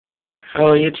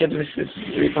Hello YouTube, this is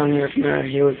Refund here from the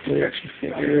Halo 3 action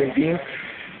figure review.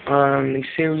 The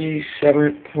Series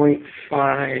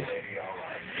 7.5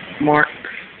 Mark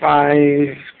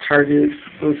 5 Target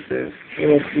exclusive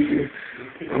Halo figure.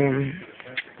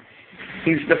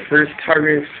 He's the first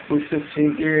Target exclusive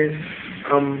figure.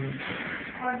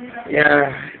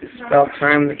 Yeah, it's about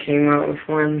time they came out with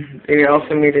one. They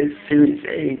also made a Series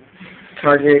 8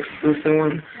 Target exclusive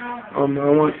one. I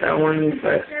want that one,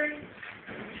 but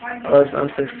I was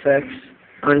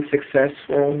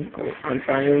unsuccessful on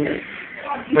finding it.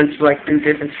 Went to like 3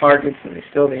 different Targets and they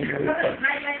still didn't have it. But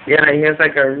yeah, he has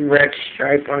like a red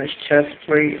stripe on his chest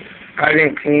plate. I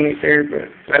didn't paint it there, but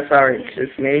that's how it's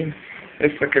just made.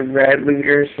 It's like a red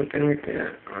leader or something like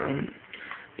that.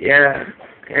 Yeah,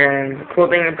 and the cool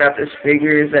thing about this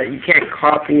figure is that you can't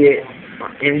copy it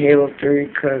in Halo 3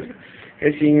 because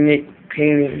it's a unique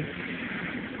painting.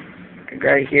 The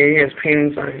guy here, he has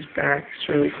paintings on his back. It's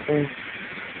really cool.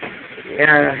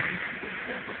 Yeah.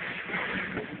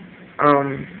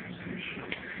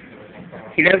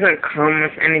 He doesn't come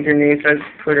with any grenades. I just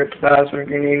put a plasma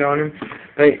grenade on him,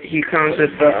 but he comes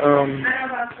with the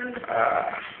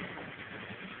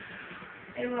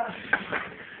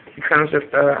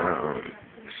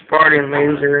Spartan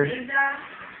laser.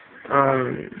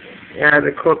 Yeah,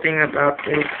 the cool thing about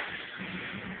this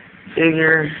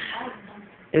figure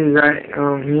is that he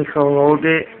can hold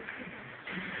it.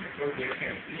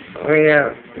 Oh yeah,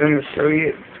 let me show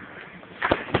you.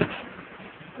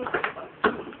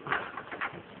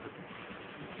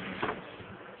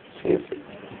 See if it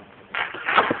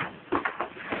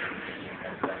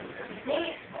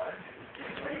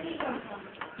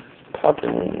pop it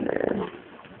in there.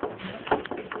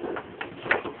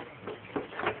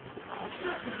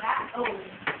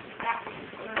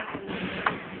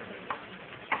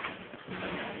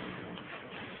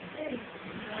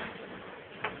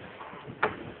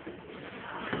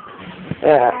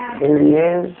 Yeah, here he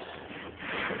is.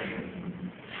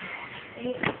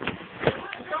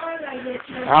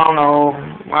 I don't know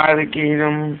why they gave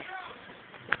him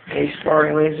a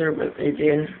Spartan laser, but they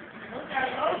did.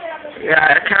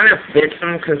 Yeah, it kind of fits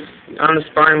him because on the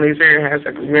Spartan laser it has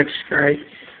like a red stripe.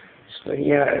 So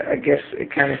yeah, I guess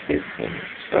it kind of fits him.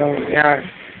 So yeah,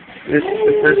 this is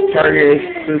the first Target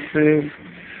exclusive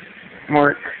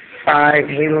Mark 5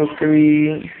 Halo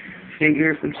 3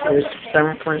 figure from Series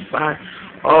 7.5.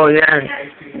 Oh yeah,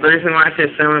 the reason why I said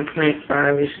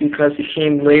 7.5 is because it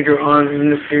came later on in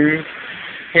the series.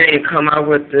 He didn't come out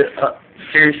with the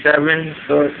Series 7,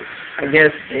 so I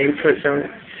guess they put some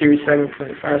Series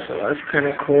 7.5, so that's kind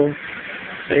of cool.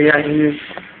 So yeah, here's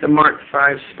the Mark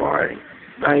 5 Spartan.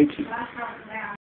 Bye.